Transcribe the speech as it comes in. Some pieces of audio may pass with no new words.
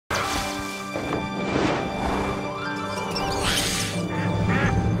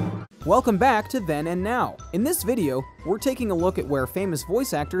Welcome back to Then and Now. In this video, we're taking a look at where famous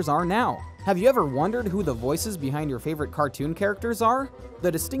voice actors are now. Have you ever wondered who the voices behind your favorite cartoon characters are?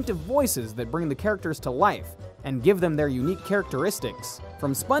 The distinctive voices that bring the characters to life and give them their unique characteristics.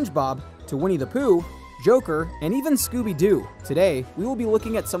 From SpongeBob to Winnie the Pooh, Joker, and even Scooby-Doo. Today, we will be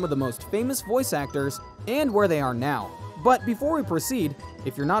looking at some of the most famous voice actors and where they are now. But before we proceed,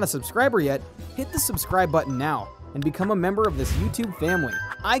 if you're not a subscriber yet, hit the subscribe button now and become a member of this YouTube family.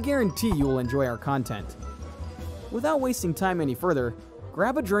 I guarantee you will enjoy our content. Without wasting time any further,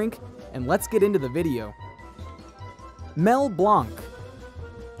 grab a drink and let's get into the video. Mel Blanc.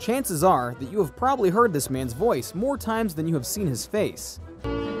 Chances are that you have probably heard this man's voice more times than you have seen his face.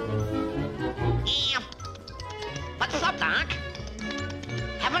 Yeah. What's up, Doc?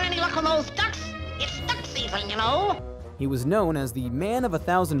 Having any luck with those ducks? It's duck season, you know. He was known as the Man of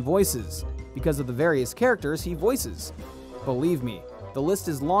 1,000 Voices because of the various characters he voices. Believe me, the list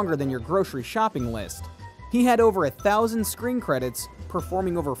is longer than your grocery shopping list. He had over 1,000 screen credits,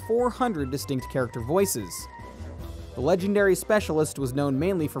 performing over 400 distinct character voices. The legendary specialist was known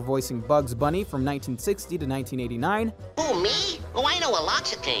mainly for voicing Bugs Bunny from 1960 to 1989. Who, me? Oh, I know a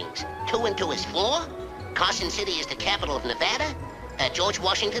lots of things. 2 and 2 is 4. Carson City is the capital of Nevada. George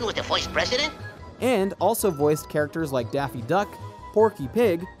Washington was the first president. And also voiced characters like Daffy Duck, Porky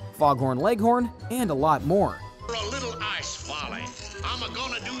Pig, Foghorn Leghorn, and a lot more. For a little ice folly, I'm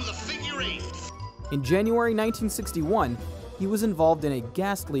gonna do the figure 8. In January 1961, he was involved in a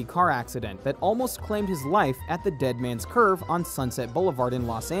ghastly car accident that almost claimed his life at the Dead Man's Curve on Sunset Boulevard in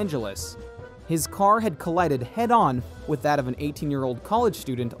Los Angeles. His car had collided head-on with that of an 18-year-old college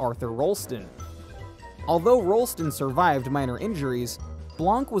student, Arthur Rolston. Although Rolston survived minor injuries,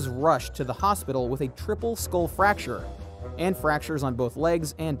 Blanc was rushed to the hospital with a triple skull fracture and fractures on both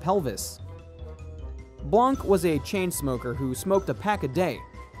legs and pelvis. Blanc was a chain smoker who smoked a pack a day,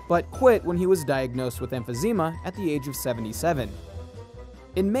 but quit when he was diagnosed with emphysema at the age of 77.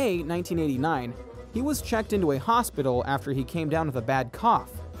 In May 1989, he was checked into a hospital after he came down with a bad cough.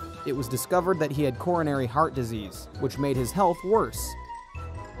 It was discovered that he had coronary heart disease, which made his health worse.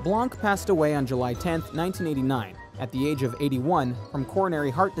 Blanc passed away on July 10, 1989, at the age of 81 from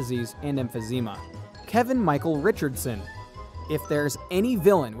coronary heart disease and emphysema. Kevin Michael Richardson. If there's any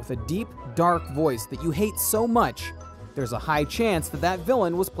villain with a deep, dark voice that you hate so much, there's a high chance that that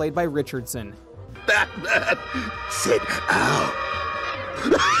villain was played by Richardson. Batman, sit out.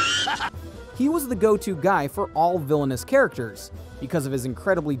 He was the go-to guy for all villainous characters, because of his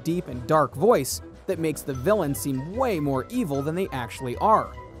incredibly deep and dark voice that makes the villains seem way more evil than they actually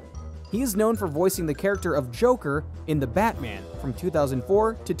are. He is known for voicing the character of Joker in The Batman from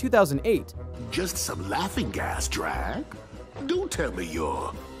 2004 to 2008. Just some laughing gas, Drag. Don't tell me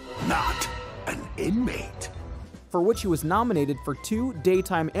you're not an inmate. For which he was nominated for 2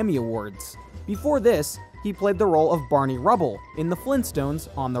 Daytime Emmy Awards. Before this, he played the role of Barney Rubble in The Flintstones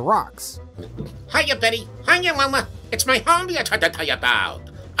on the Rocks. Hiya, Betty. Hiya, Mama. It's my hobby I tried to tell you about.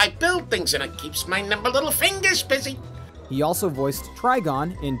 I build things and it keeps my nimble little fingers busy. He also voiced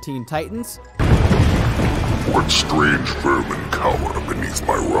Trigon in Teen Titans. What strange vermin cower beneath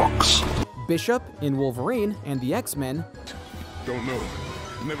my rocks? Bishop in Wolverine and the X-Men. Don't know.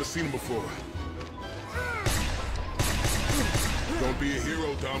 Never seen him before. Don't be a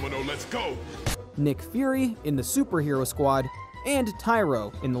hero, Domino. Let's go. Nick Fury in the Superhero Squad, and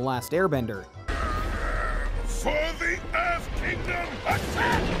Tyro in The Last Airbender. For the Earth Kingdom,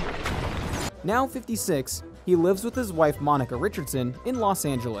 attack! Now 56, he lives with his wife Monica Richardson in Los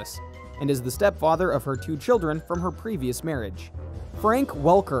Angeles, and is the stepfather of her 2 children from her previous marriage. Frank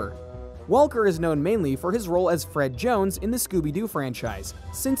Welker. Welker is known mainly for his role as Fred Jones in the Scooby-Doo franchise,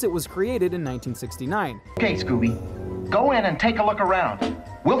 since it was created in 1969. Okay, Scooby, go in and take a look around.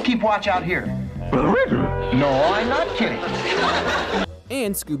 We'll keep watch out here. No, I'm not kidding.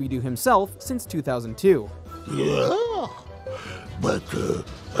 And Scooby-Doo himself since 2002. Yeah, but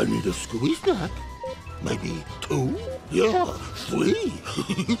I need a Scooby snack. Maybe 2? Yeah, 3.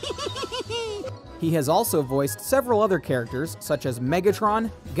 He has also voiced several other characters such as Megatron,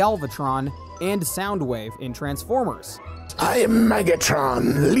 Galvatron, and Soundwave in Transformers. I am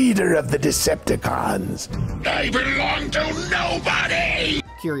Megatron, leader of the Decepticons. I belong to nobody!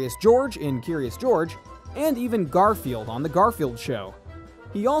 Curious George in Curious George, and even Garfield on The Garfield Show.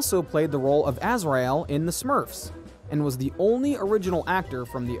 He also played the role of Azrael in The Smurfs, and was the only original actor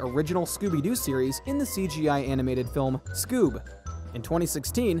from the original Scooby-Doo series in the CGI animated film Scoob. In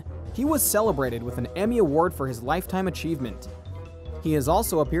 2016, he was celebrated with an Emmy Award for his lifetime achievement. He has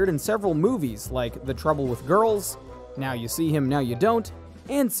also appeared in several movies like The Trouble with Girls, Now You See Him, Now You Don't,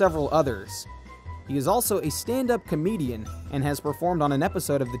 and several others. He is also a stand-up comedian and has performed on an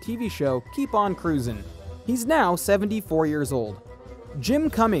episode of the TV show Keep On Cruisin'. He's now 74 years old. Jim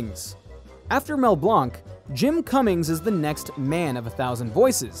Cummings. After Mel Blanc, Jim Cummings is the next man of 1,000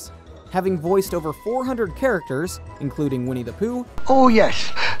 voices, having voiced over 400 characters, including Winnie the Pooh, oh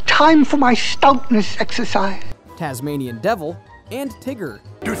yes, time for my stoutness exercise, Tasmanian Devil, and Tigger.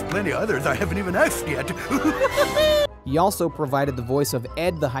 There's plenty others I haven't even asked yet. He also provided the voice of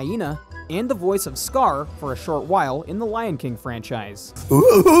Ed the Hyena and the voice of Scar for a short while in the Lion King franchise.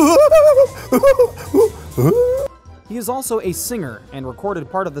 He is also a singer and recorded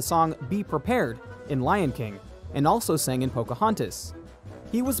part of the song Be Prepared in Lion King, and also sang in Pocahontas.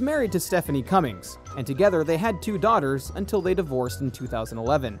 He was married to Stephanie Cummings, and together they had 2 daughters until they divorced in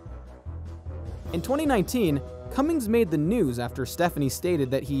 2011. In 2019, Cummings made the news after Stephanie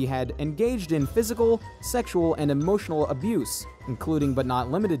stated that he had engaged in physical, sexual, and emotional abuse, including but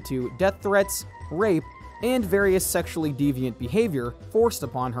not limited to death threats, rape, and various sexually deviant behavior forced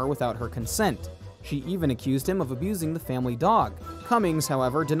upon her without her consent. She even accused him of abusing the family dog. Cummings,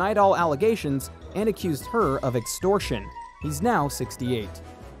 however, denied all allegations and accused her of extortion. He's now 68.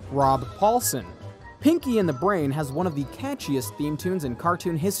 Rob Paulsen. Pinky and the Brain has one of the catchiest theme tunes in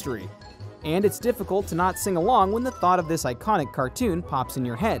cartoon history, and it's difficult to not sing along when the thought of this iconic cartoon pops in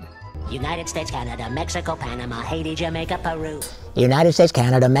your head. United States, Canada, Mexico, Panama, Haiti, Jamaica, Peru. United States,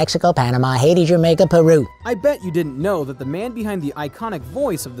 Canada, Mexico, Panama, Haiti, Jamaica, Peru. I bet you didn't know that the man behind the iconic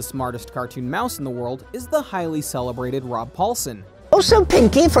voice of the smartest cartoon mouse in the world is the highly celebrated Rob Paulsen. Also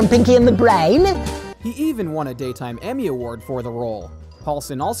Pinky from Pinky and the Brain. He even won a Daytime Emmy Award for the role.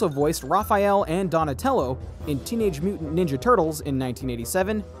 Paulsen also voiced Raphael and Donatello in Teenage Mutant Ninja Turtles in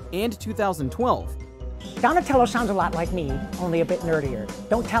 1987 and 2012. Donatello sounds a lot like me, only a bit nerdier.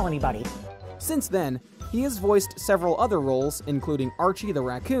 Don't tell anybody. Since then, he has voiced several other roles, including Archie the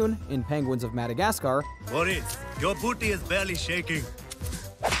Raccoon in Penguins of Madagascar. Boris, your booty is barely shaking.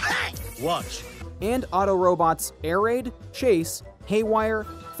 Watch. And Autorobots Air Raid, Chase, Haywire,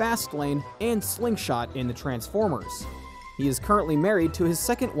 Fastlane, and Slingshot in the Transformers. He is currently married to his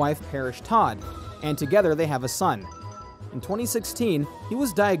second wife, Parrish Todd, and together they have a son. In 2016, he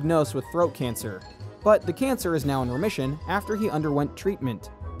was diagnosed with throat cancer, but the cancer is now in remission after he underwent treatment.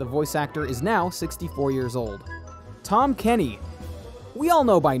 The voice actor is now 64 years old. Tom Kenny. We all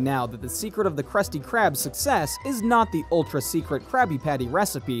know by now that the secret of the Krusty Krab's success is not the ultra-secret Krabby Patty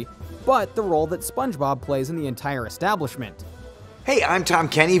recipe, but the role that SpongeBob plays in the entire establishment. Hey, I'm Tom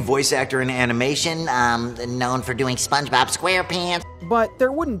Kenny, voice actor in animation, known for doing SpongeBob SquarePants. But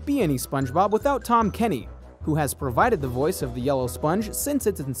there wouldn't be any SpongeBob without Tom Kenny, who has provided the voice of the Yellow Sponge since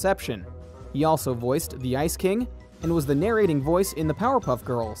its inception. He also voiced the Ice King and was the narrating voice in the Powerpuff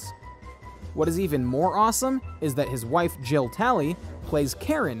Girls. What is even more awesome is that his wife, Jill Talley, plays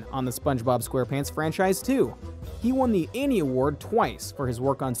Karen on the SpongeBob SquarePants franchise too. He won the Annie Award twice for his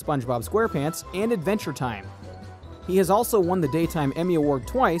work on SpongeBob SquarePants and Adventure Time. He has also won the Daytime Emmy Award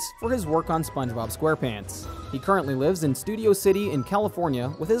twice for his work on SpongeBob SquarePants. He currently lives in Studio City in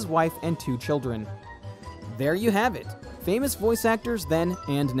California with his wife and 2 children. There you have it, famous voice actors then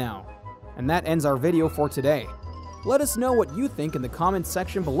and now. And that ends our video for today. Let us know what you think in the comments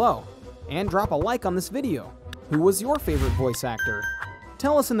section below, and drop a like on this video. Who was your favorite voice actor?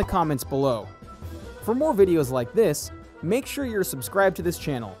 Tell us in the comments below. For more videos like this, make sure you're subscribed to this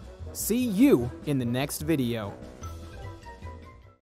channel. See you in the next video.